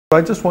I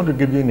just want to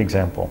give you an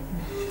example.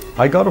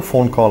 I got a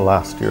phone call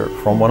last year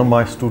from one of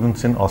my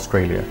students in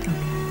Australia.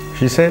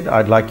 She said,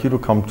 I'd like you to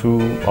come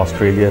to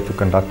Australia to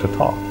conduct a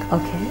talk.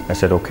 Okay. I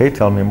said, okay,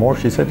 tell me more.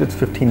 She said, it's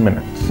 15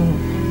 minutes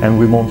and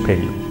we won't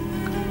pay you.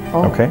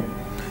 Oh. Okay.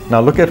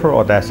 Now look at her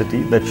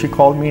audacity that she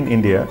called me in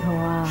India. Oh,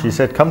 wow. She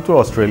said, come to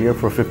Australia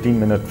for a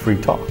 15-minute free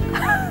talk.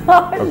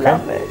 I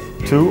love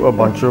it. To a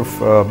bunch of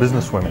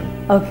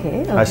businesswomen.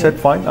 Okay. I said,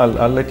 fine,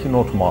 I'll let you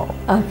know tomorrow.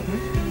 Okay.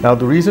 Now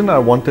the reason I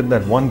wanted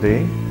that one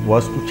day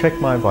was to check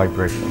my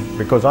vibration,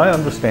 because I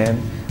understand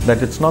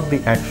that it's not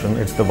the action,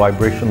 it's the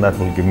vibration that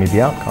will give me the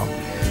outcome.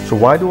 So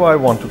why do I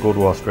want to go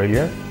to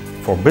Australia?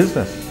 For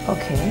business.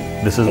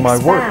 Okay. This is my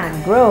work.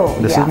 Expand, grow.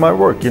 This is my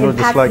work. You know,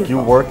 just like you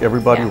people. work,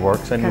 everybody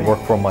works, and Correct. you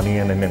work for money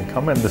and an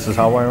income, and this is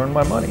how I earn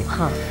my money.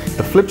 Huh.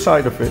 The flip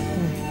side of it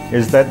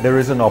is that there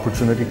is an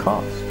opportunity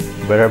cost.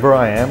 Wherever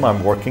I am,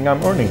 I'm working,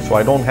 I'm earning, so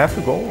I don't have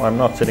to go. I'm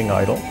not sitting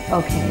idle.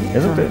 Okay.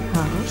 Isn't it?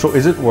 So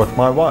is it worth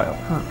my while?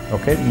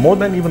 Okay, more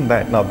than even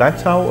that. Now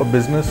that's how a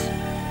business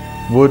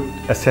would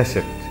assess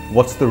it.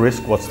 What's the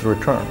risk? What's the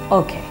return?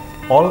 Okay.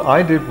 All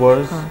I did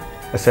was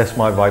assess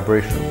my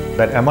vibration.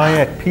 That am I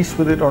at peace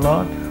with it or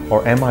not?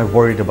 Or am I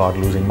worried about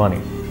losing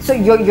money? So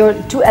your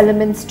two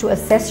elements to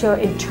assess your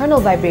internal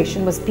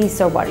vibration was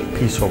peace or worry?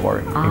 Peace or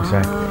worry,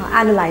 exactly.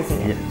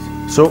 Analyzing it.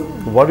 Yes. So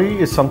worry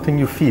is something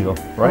you feel,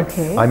 right?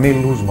 Okay. I may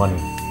lose money.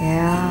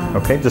 Yeah.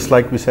 Okay, just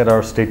like we said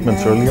our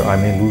statements earlier, I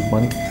may lose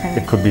money.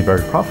 It could be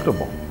very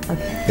profitable.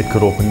 Okay. It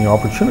could open new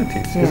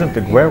opportunities, isn't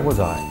it? Where was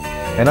I?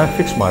 And I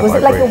fixed my Was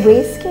vibration. it like a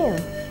weigh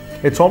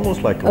scale? It's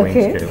almost like a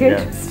weighing scale.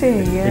 Yeah.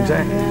 Interesting. Yeah.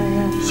 Exactly.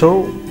 Yeah.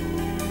 So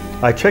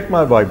I checked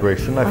my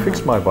vibration, I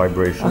fixed my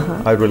vibration,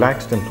 I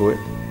relaxed into it,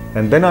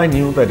 and then I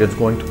knew that it's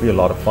going to be a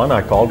lot of fun.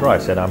 I called her, I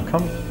said, I'm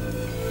coming.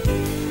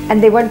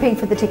 And they weren't paying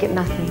for the ticket,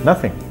 nothing?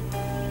 Nothing.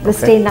 The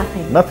stay,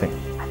 nothing? Nothing.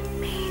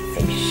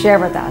 Amazing. Share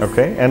with us.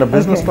 Okay, and a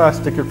business class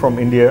ticket from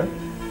India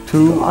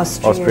to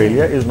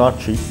Australia is not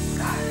cheap.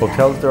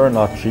 Hotels there are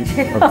not cheap,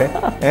 okay?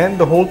 And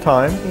the whole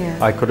time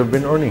I could have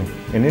been earning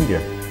in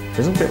India,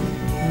 isn't it?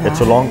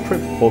 It's a long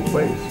trip both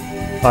ways.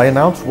 I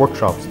announced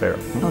workshops there,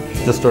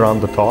 just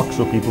around the talk,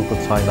 so people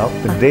could sign up.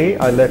 The day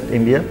I left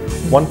India,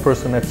 one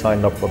person had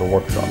signed up for the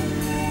workshop.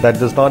 That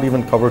does not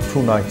even cover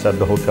 2 nights at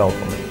the hotel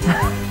for me.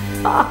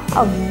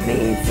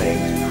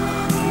 Amazing.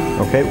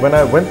 Okay, when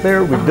I went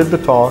there, we did the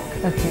talk.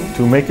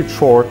 To make it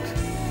short,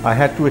 I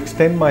had to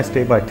extend my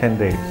stay by 10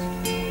 days.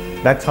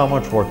 That's how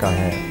much work I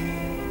had.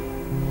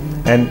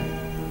 And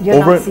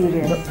You're not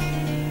serious.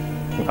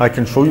 I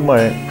can show you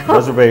my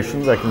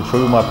reservations, I can show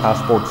you my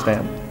passport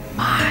stamp.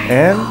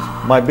 And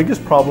my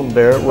biggest problem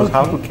there was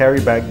how to carry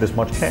back this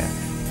much cash.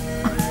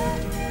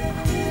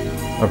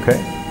 Okay?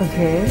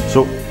 Okay.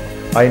 So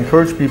I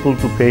encourage people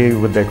to pay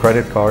with their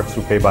credit cards,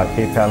 to pay by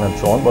PayPal and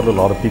so on, but a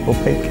lot of people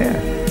pay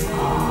cash.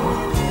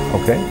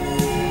 Okay?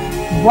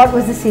 What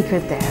was the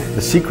secret there?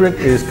 The secret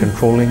is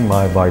controlling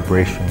my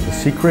vibration. The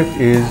secret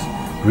is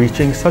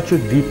reaching such a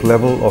deep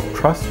level of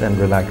trust and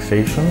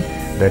relaxation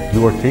that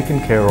you are taken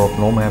care of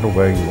no matter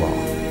where you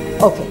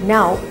are. Okay,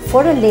 now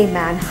for a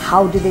layman,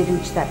 how do they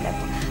reach that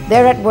level?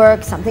 They're at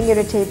work, something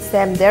irritates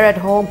them, they're at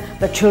home,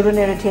 the children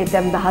irritate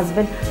them, the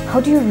husband. How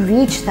do you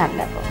reach that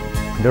level?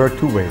 There are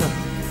 2 ways.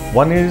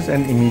 One is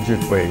an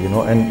immediate way, you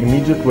know, an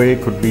immediate way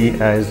could be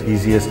as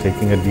easy as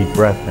taking a deep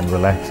breath and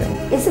relaxing.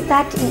 Is it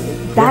that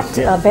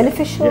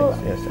beneficial?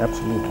 Yes,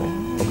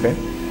 absolutely. Okay.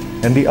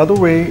 And the other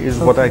way is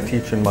what I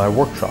teach in my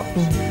workshops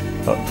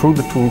through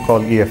the tool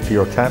called EFT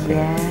or tapping.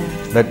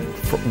 That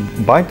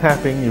by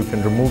tapping you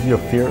can remove your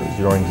fears,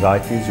 your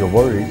anxieties, your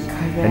worries,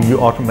 and you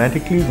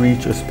automatically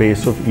reach a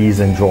space of ease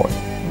and joy.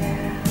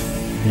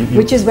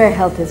 Which is where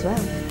health is well.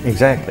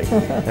 Exactly.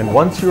 And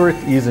once you're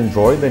at ease and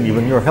joy, then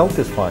even your health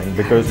is fine,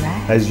 because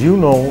as you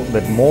know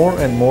that more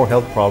and more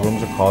health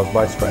problems are caused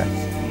by stress.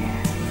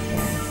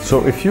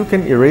 So if you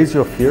can erase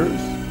your fears,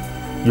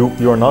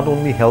 you are not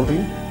only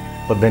healthy,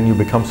 but then you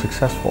become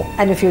successful.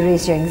 And if you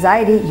erase your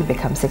anxiety, you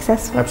become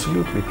successful.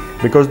 Absolutely.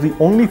 Because the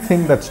only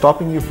thing that's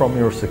stopping you from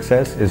your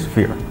success is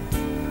fear.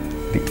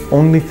 The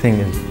only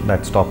thing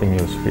that's stopping you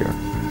is fear.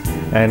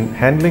 And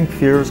handling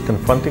fears,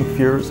 confronting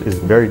fears is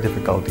very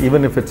difficult,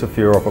 even if it's a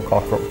fear of a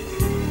cockroach.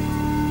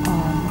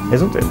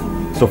 Isn't it?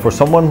 So for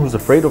someone who's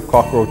afraid of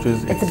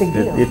cockroaches, it's a big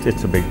deal.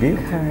 It's a big deal.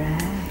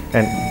 Correct.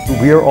 And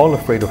we are all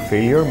afraid of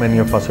failure. Many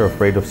of us are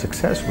afraid of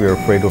success. We are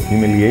afraid of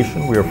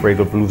humiliation. We are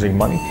afraid of losing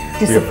money.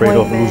 We are afraid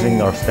of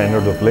losing our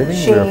standard of living.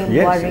 Shame,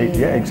 worry.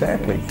 Yeah,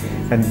 exactly.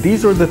 And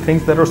these are the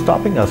things that are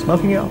stopping us,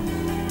 nothing else.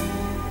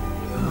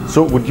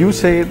 So would you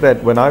say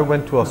that when I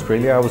went to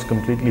Australia, I was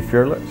completely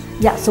fearless?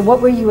 Yeah, so what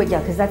were you at? Yeah,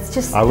 because that's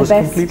just I was the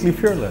best. completely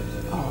fearless.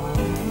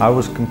 I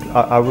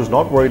was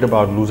not worried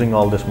about losing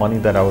all this money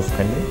that I was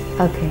spending.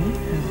 Okay.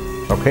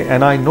 Okay,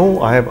 and I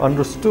know, I have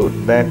understood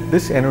that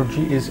this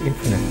energy is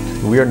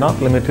infinite. We are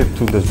not limited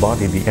to this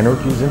body. The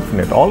energy is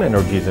infinite. All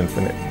energy is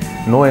infinite.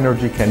 No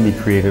energy can be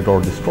created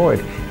or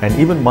destroyed. And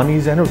even money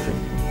is energy.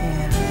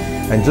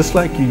 And just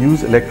like you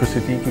use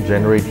electricity to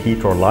generate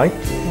heat or light,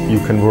 you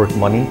convert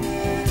money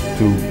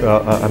to,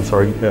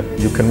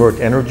 you convert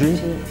energy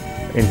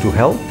into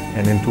health,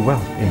 and into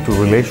wealth, into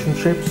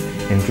relationships,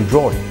 into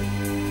joy.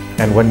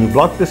 And when you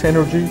block this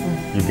energy,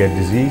 you get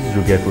disease,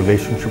 you get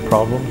relationship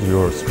problems,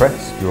 you're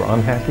stressed, you're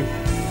unhappy.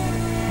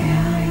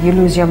 Yeah, you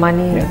lose your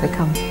money, you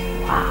become,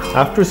 wow.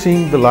 After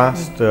seeing the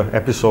last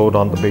episode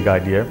on the big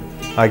idea,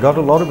 I got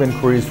a lot of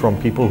inquiries from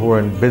people who are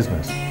in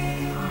business.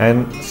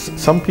 And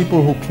some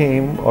people who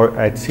came are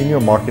at senior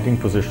marketing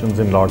positions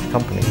in large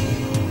companies.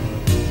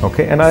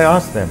 Okay, and I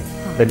asked them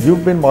that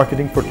you've been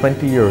marketing for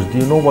 20 years. Do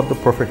you know what the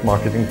perfect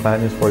marketing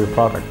plan is for your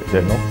product? They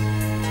said no.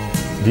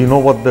 Do you know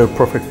what the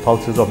perfect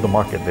pulse is of the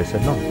market? They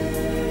said no.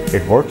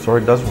 It works or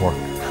it doesn't work.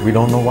 We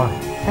don't know why.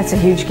 That's a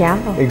huge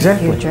gamble.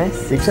 Exactly. Huge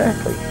risk.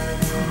 Exactly.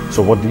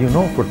 So what do you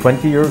know? For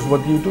 20 years,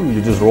 what do?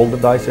 You just roll the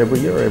dice every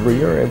year, every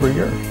year, every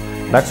year.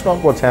 That's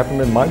not what's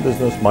happened in my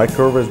business. My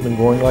curve has been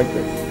going like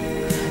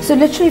this. So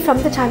literally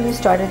from the time you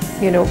started,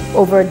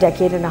 over a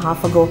decade and a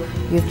half ago,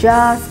 you've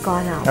just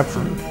gone out.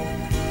 Absolutely.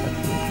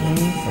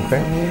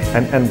 Okay.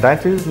 And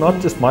that is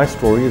not just my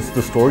story, it's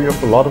the story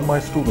of a lot of my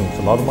students,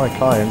 a lot of my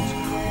clients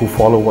who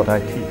follow what I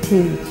teach.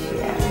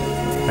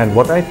 Yeah. And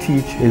what I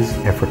teach is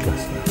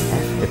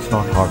effortlessness. It's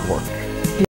not hard work.